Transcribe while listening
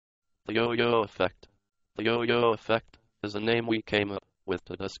The yo-yo effect. The yo-yo effect is a name we came up with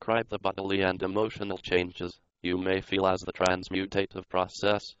to describe the bodily and emotional changes you may feel as the transmutative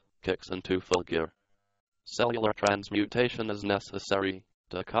process kicks into full gear. Cellular transmutation is necessary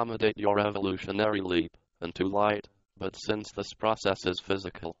to accommodate your evolutionary leap into light, but since this process is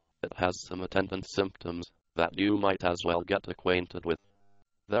physical, it has some attendant symptoms that you might as well get acquainted with.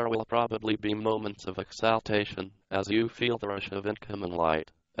 There will probably be moments of exaltation as you feel the rush of incoming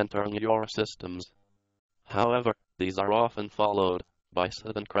light entering your systems. However, these are often followed by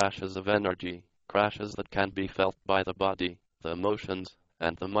sudden crashes of energy, crashes that can be felt by the body, the emotions,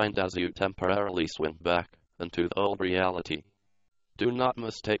 and the mind as you temporarily swing back into the old reality. Do not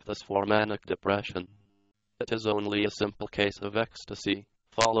mistake this for manic depression. It is only a simple case of ecstasy,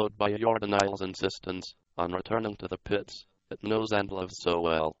 followed by your denial's insistence on returning to the pits it knows and loves so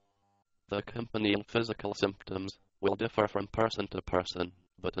well. The accompanying physical symptoms will differ from person to person,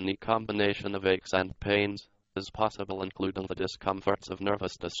 but any combination of aches and pains is possible, including the discomforts of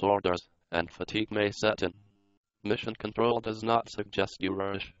nervous disorders, and fatigue may set in. Mission Control does not suggest you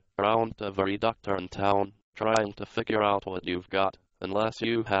rush around to every doctor in town trying to figure out what you've got, unless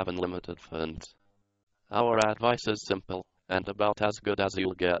you have unlimited funds. Our advice is simple, and about as good as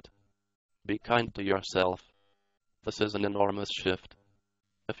you'll get. Be kind to yourself. This is an enormous shift.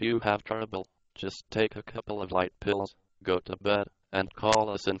 If you have trouble, just take a couple of light pills, go to bed, and call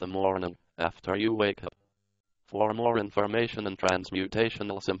us in the morning after you wake up. For more information on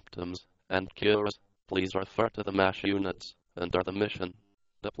transmutational symptoms and cures, please refer to the MASH units under the mission.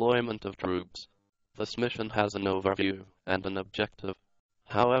 Deployment of troops. This mission has an overview and an objective.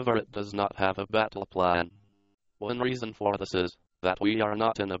 However, it does not have a battle plan. One reason for this is that we are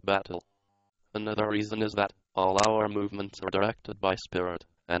not in a battle. Another reason is that all our movements are directed by Spirit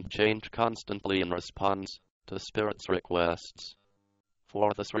and change constantly in response to Spirit's requests.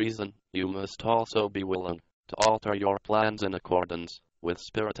 For this reason, you must also be willing to alter your plans in accordance with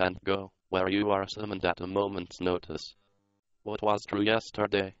Spirit and go where you are summoned at a moment's notice. What was true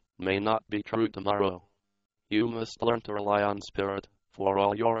yesterday may not be true tomorrow. You must learn to rely on Spirit for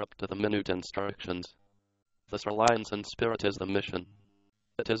all your up-to-the-minute instructions. This reliance on Spirit is the mission.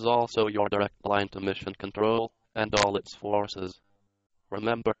 It is also your direct line to Mission Control and all its forces.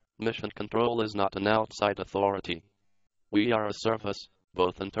 Remember, Mission Control is not an outside authority. We are a service,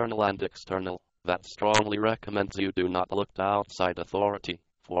 both internal and external, that strongly recommends you do not look to outside authority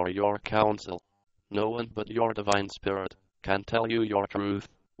for your counsel. No one but your divine Spirit can tell you your truth,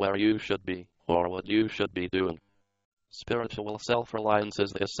 where you should be, or what you should be doing. Spiritual self-reliance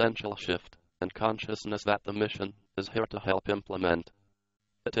is the essential shift and consciousness that the mission is here to help implement.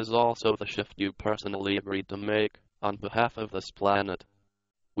 It is also the shift you personally agreed to make on behalf of this planet.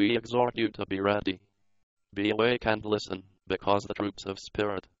 We exhort you to be ready. Be awake and listen, because the troops of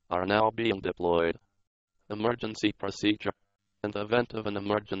Spirit are now being deployed. Emergency procedure. In the event of an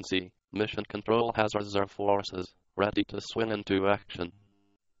emergency, Mission Control has reserve forces ready to swing into action.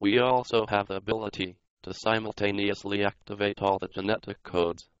 We also have the ability to simultaneously activate all the genetic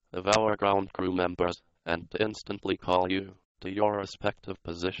codes of our ground crew members and to instantly call you to your respective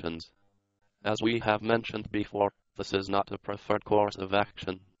positions. As we have mentioned before, this is not a preferred course of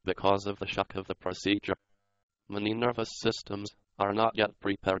action because of the shock of the procedure. Many nervous systems are not yet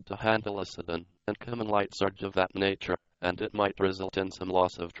prepared to handle a sudden and common light surge of that nature, and it might result in some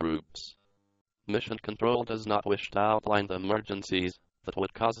loss of troops. Mission Control does not wish to outline the emergencies that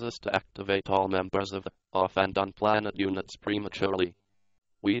would cause us to activate all members of the off and on planet units prematurely.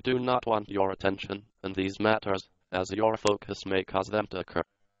 We do not want your attention in these matters, as your focus may cause them to occur.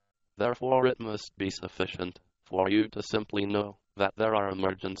 Therefore, it must be sufficient for you to simply know that there are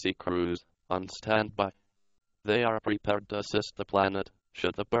emergency crews on standby. They are prepared to assist the planet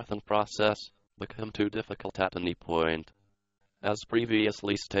should the birthing process become too difficult at any point. As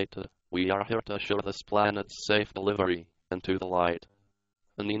previously stated, we are here to assure this planet's safe delivery into the light.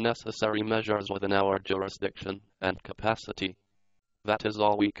 Any necessary measures within our jurisdiction and capacity. That is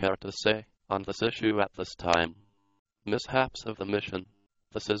all we care to say on this issue at this time. Mishaps of the mission.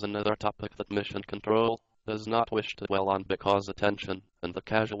 This is another topic that Mission Control does not wish to dwell on because attention and the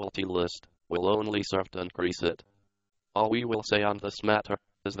casualty list will only serve to increase it. All we will say on this matter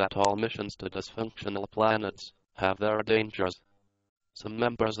is that all missions to dysfunctional planets have their dangers. Some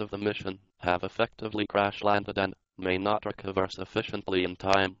members of the mission have effectively crash-landed and may not recover sufficiently in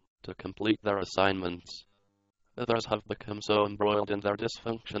time to complete their assignments. Others have become so embroiled in their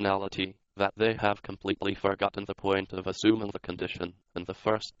dysfunctionality that they have completely forgotten the point of assuming the condition in the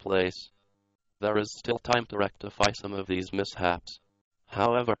first place. There is still time to rectify some of these mishaps.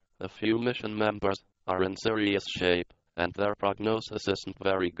 However, a few mission members are in serious shape, and their prognosis isn't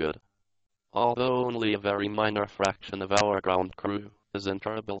very good. Although only a very minor fraction of our ground crew is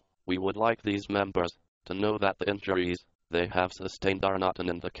injured, we would like these members to know that the injuries they have sustained are not an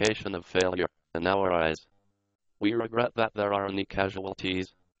indication of failure in our eyes. We regret that there are any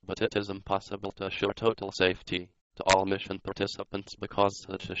casualties, but it is impossible to assure total safety to all mission participants because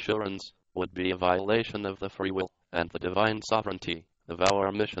such assurance would be a violation of the free will and the divine sovereignty of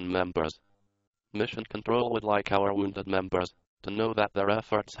our mission members. Mission Control would like our wounded members to know that their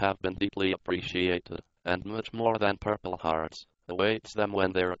efforts have been deeply appreciated, and much more than Purple Hearts awaits them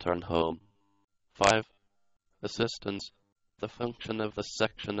when they return home. 5. Assistance. The function of this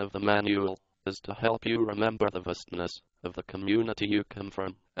section of the manual is to help you remember the vastness of the community you come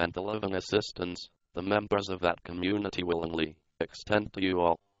from, and the loving assistance the members of that community willingly extend to you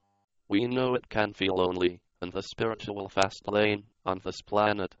all. We know it can feel lonely in the spiritual fast lane on this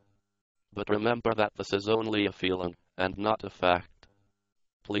planet, but remember that this is only a feeling and not a fact.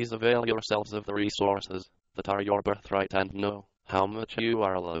 Please avail yourselves of the resources that are your birthright and know how much you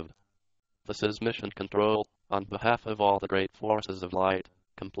are loved. This is Mission Control, on behalf of all the great forces of light,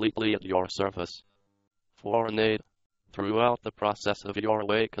 completely at your service. For an aid throughout the process of your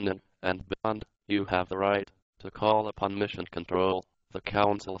awakening and beyond, you have the right to call upon Mission Control, the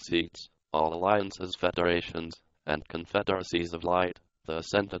Council seats, all alliances, federations, and confederacies of light, the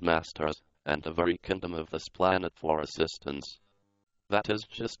Ascended Masters, and the very kingdom of this planet for assistance. That is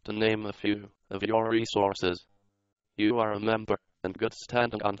just to name a few of your resources. You are a member in good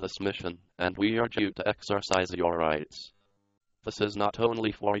standing on this mission, and we urge you to exercise your rights. This is not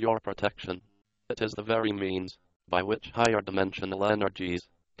only for your protection, it is the very means by which higher dimensional energies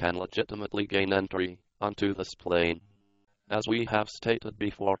can legitimately gain entry onto this plane. As we have stated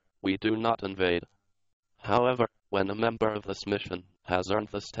before, we do not invade. However, when a member of this mission has earned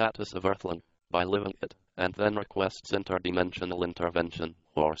the status of Earthling by living it, and then requests interdimensional intervention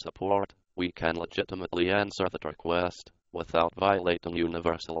or support, we can legitimately answer that request without violating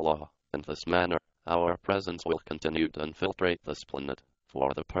universal law. In this manner, our presence will continue to infiltrate this planet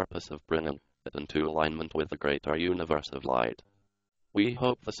for the purpose of bringing it into alignment with the greater universe of light. We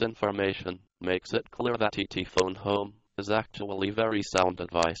hope this information makes it clear that ET Phone Home is actually very sound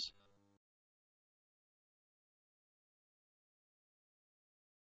advice